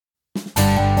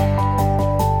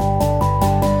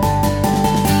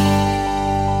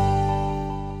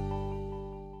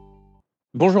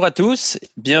Bonjour à tous,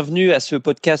 bienvenue à ce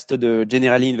podcast de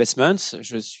General Investments.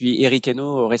 Je suis Eric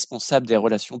Hainaut, responsable des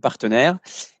relations partenaires.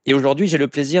 Et aujourd'hui, j'ai le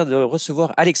plaisir de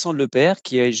recevoir Alexandre Lepère,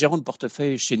 qui est gérant de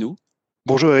portefeuille chez nous.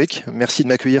 Bonjour Eric, merci de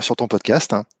m'accueillir sur ton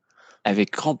podcast.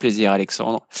 Avec grand plaisir,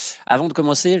 Alexandre. Avant de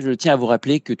commencer, je tiens à vous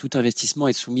rappeler que tout investissement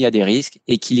est soumis à des risques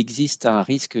et qu'il existe un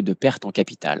risque de perte en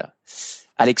capital.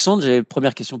 Alexandre, j'ai une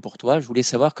première question pour toi. Je voulais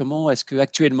savoir comment est-ce que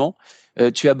actuellement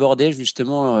tu abordais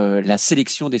justement la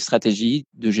sélection des stratégies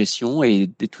de gestion et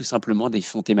tout simplement des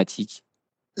fonds thématiques.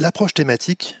 L'approche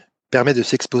thématique permet de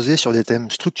s'exposer sur des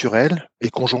thèmes structurels et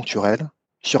conjoncturels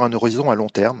sur un horizon à long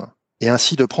terme et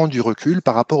ainsi de prendre du recul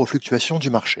par rapport aux fluctuations du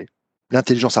marché.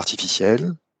 L'intelligence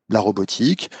artificielle, la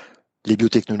robotique, les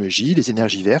biotechnologies, les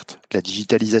énergies vertes, la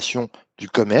digitalisation du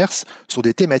commerce sont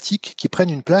des thématiques qui prennent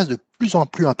une place de plus en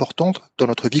plus importante dans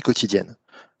notre vie quotidienne.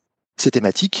 Ces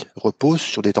thématiques reposent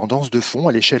sur des tendances de fond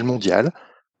à l'échelle mondiale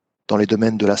dans les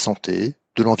domaines de la santé,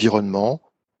 de l'environnement,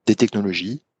 des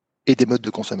technologies et des modes de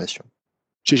consommation.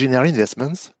 Chez General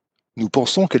Investments, nous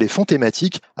pensons que les fonds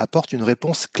thématiques apportent une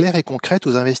réponse claire et concrète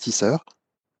aux investisseurs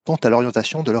quant à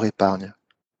l'orientation de leur épargne.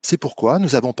 C'est pourquoi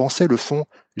nous avons pensé le fonds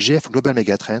GF Global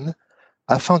Megatrends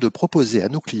afin de proposer à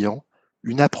nos clients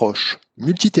une approche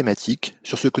multithématique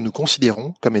sur ce que nous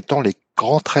considérons comme étant les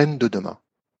grands trends de demain.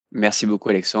 Merci beaucoup,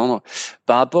 Alexandre.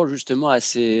 Par rapport justement à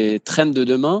ces trends de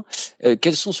demain,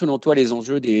 quels sont selon toi les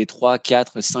enjeux des 3,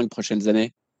 4, 5 prochaines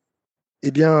années?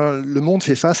 Eh bien, le monde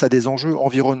fait face à des enjeux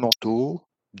environnementaux,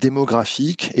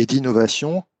 démographiques et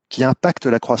d'innovation qui impactent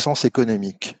la croissance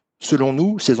économique. Selon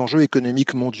nous, ces enjeux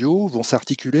économiques mondiaux vont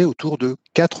s'articuler autour de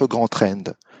 4 grands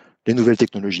trends. Les nouvelles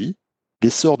technologies,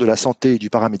 l'essor de la santé et du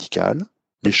paramédical,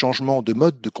 les changements de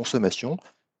mode de consommation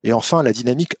et enfin la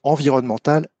dynamique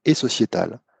environnementale et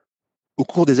sociétale. Au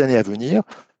cours des années à venir,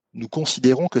 nous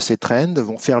considérons que ces trends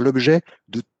vont faire l'objet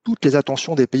de toutes les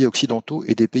attentions des pays occidentaux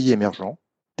et des pays émergents.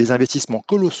 Des investissements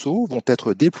colossaux vont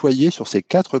être déployés sur ces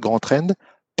 4 grands trends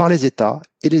par les États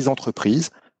et les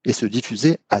entreprises et se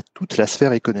diffuser à toute la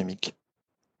sphère économique.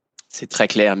 C'est très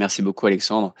clair, merci beaucoup,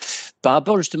 Alexandre. Par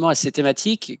rapport justement à ces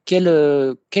thématiques,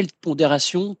 quelle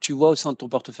pondération tu vois au sein de ton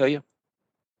portefeuille?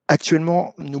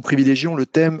 Actuellement, nous privilégions le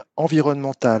thème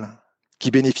environnemental, qui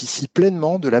bénéficie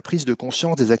pleinement de la prise de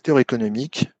conscience des acteurs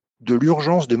économiques, de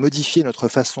l'urgence de modifier notre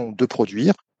façon de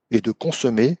produire et de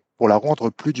consommer pour la rendre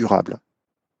plus durable.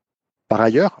 Par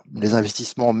ailleurs, les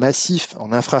investissements massifs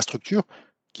en infrastructures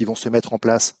qui vont se mettre en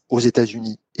place aux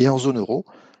États-Unis et en zone euro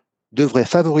devraient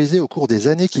favoriser au cours des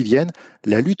années qui viennent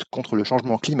la lutte contre le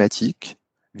changement climatique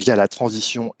via la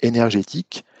transition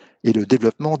énergétique et le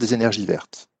développement des énergies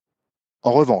vertes.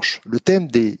 En revanche, le thème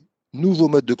des nouveaux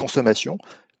modes de consommation,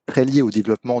 très lié au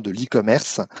développement de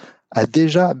l'e-commerce, a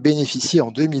déjà bénéficié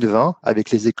en 2020, avec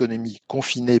les économies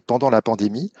confinées pendant la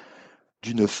pandémie,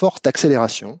 d'une forte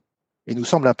accélération et nous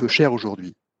semble un peu cher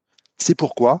aujourd'hui. C'est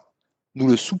pourquoi nous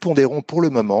le sous-pondérons pour le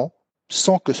moment,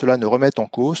 sans que cela ne remette en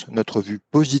cause notre vue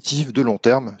positive de long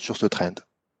terme sur ce trend.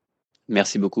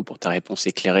 Merci beaucoup pour ta réponse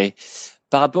éclairée.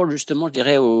 Par rapport justement, je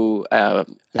dirais, à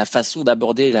la façon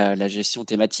d'aborder la gestion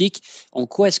thématique, en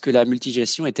quoi est-ce que la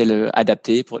multigestion est-elle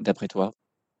adaptée d'après toi?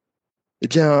 Eh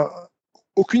bien,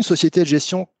 aucune société de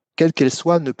gestion, quelle qu'elle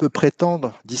soit, ne peut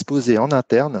prétendre disposer en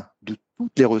interne de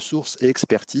toutes les ressources et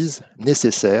expertises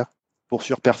nécessaires pour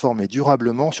surperformer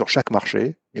durablement sur chaque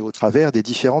marché et au travers des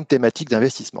différentes thématiques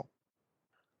d'investissement.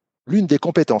 L'une des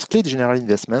compétences clés de General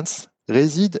Investments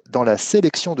réside dans la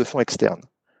sélection de fonds externes,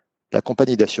 la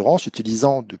compagnie d'assurance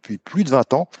utilisant depuis plus de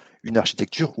 20 ans une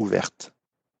architecture ouverte.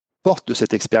 Forte de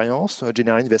cette expérience,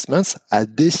 General Investments a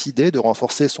décidé de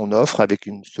renforcer son offre avec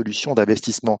une solution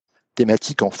d'investissement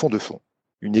thématique en fonds de fonds.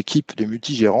 Une équipe de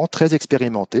multigérants très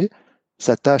expérimentée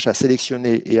s'attache à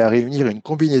sélectionner et à réunir une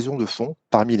combinaison de fonds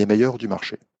parmi les meilleurs du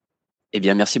marché. Eh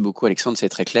bien, merci beaucoup, Alexandre, c'est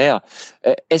très clair.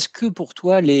 Est-ce que pour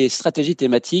toi, les stratégies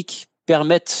thématiques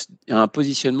permettent un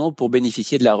positionnement pour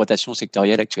bénéficier de la rotation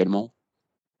sectorielle actuellement?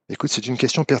 Écoute, c'est une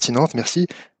question pertinente, merci.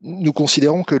 Nous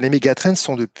considérons que les mégatrends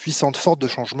sont de puissantes forces de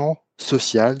changement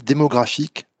social,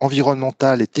 démographique,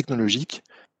 environnemental et technologique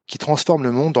qui transforment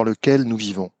le monde dans lequel nous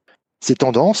vivons. Ces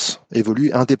tendances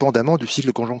évoluent indépendamment du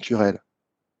cycle conjoncturel.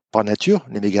 Par nature,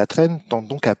 les mégatrends tendent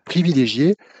donc à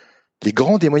privilégier les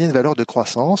grandes et moyennes valeurs de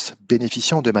croissance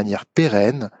bénéficiant de manière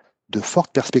pérenne de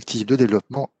fortes perspectives de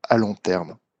développement à long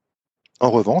terme.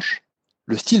 En revanche,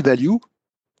 le style value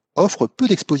offre peu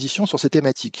d'exposition sur ces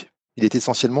thématiques. Il est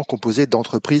essentiellement composé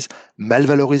d'entreprises mal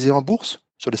valorisées en bourse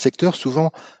sur des secteurs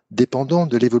souvent dépendants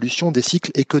de l'évolution des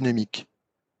cycles économiques.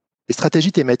 Les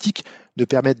stratégies thématiques ne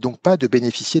permettent donc pas de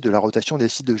bénéficier de la rotation des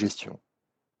styles de gestion.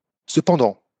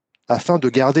 Cependant, afin de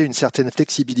garder une certaine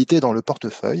flexibilité dans le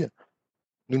portefeuille,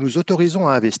 Nous nous autorisons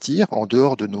à investir en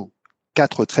dehors de nos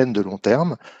 4 trends de long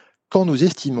terme quand nous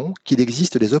estimons qu'il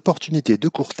existe des opportunités de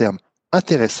court terme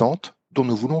intéressantes dont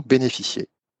nous voulons bénéficier.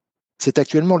 C'est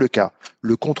actuellement le cas.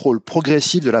 Le contrôle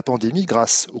progressif de la pandémie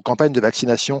grâce aux campagnes de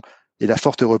vaccination et la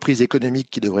forte reprise économique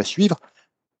qui devrait suivre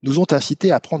nous ont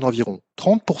incité à prendre environ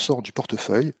 30% du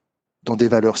portefeuille dans des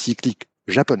valeurs cycliques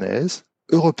japonaises,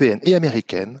 européennes et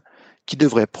américaines qui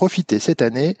devraient profiter cette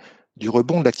année du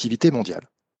rebond de l'activité mondiale.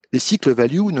 Les cycles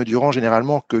value ne durant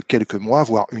généralement que quelques mois,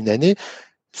 voire une année,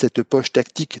 cette poche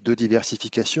tactique de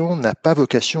diversification n'a pas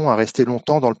vocation à rester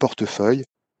longtemps dans le portefeuille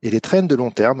et les trends de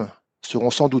long terme seront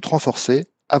sans doute renforcés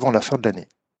avant la fin de l'année.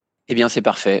 Eh bien, c'est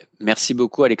parfait. Merci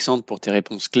beaucoup, Alexandre, pour tes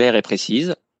réponses claires et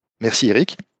précises. Merci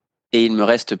Eric. Et il ne me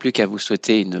reste plus qu'à vous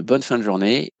souhaiter une bonne fin de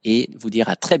journée et vous dire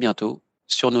à très bientôt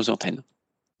sur nos antennes.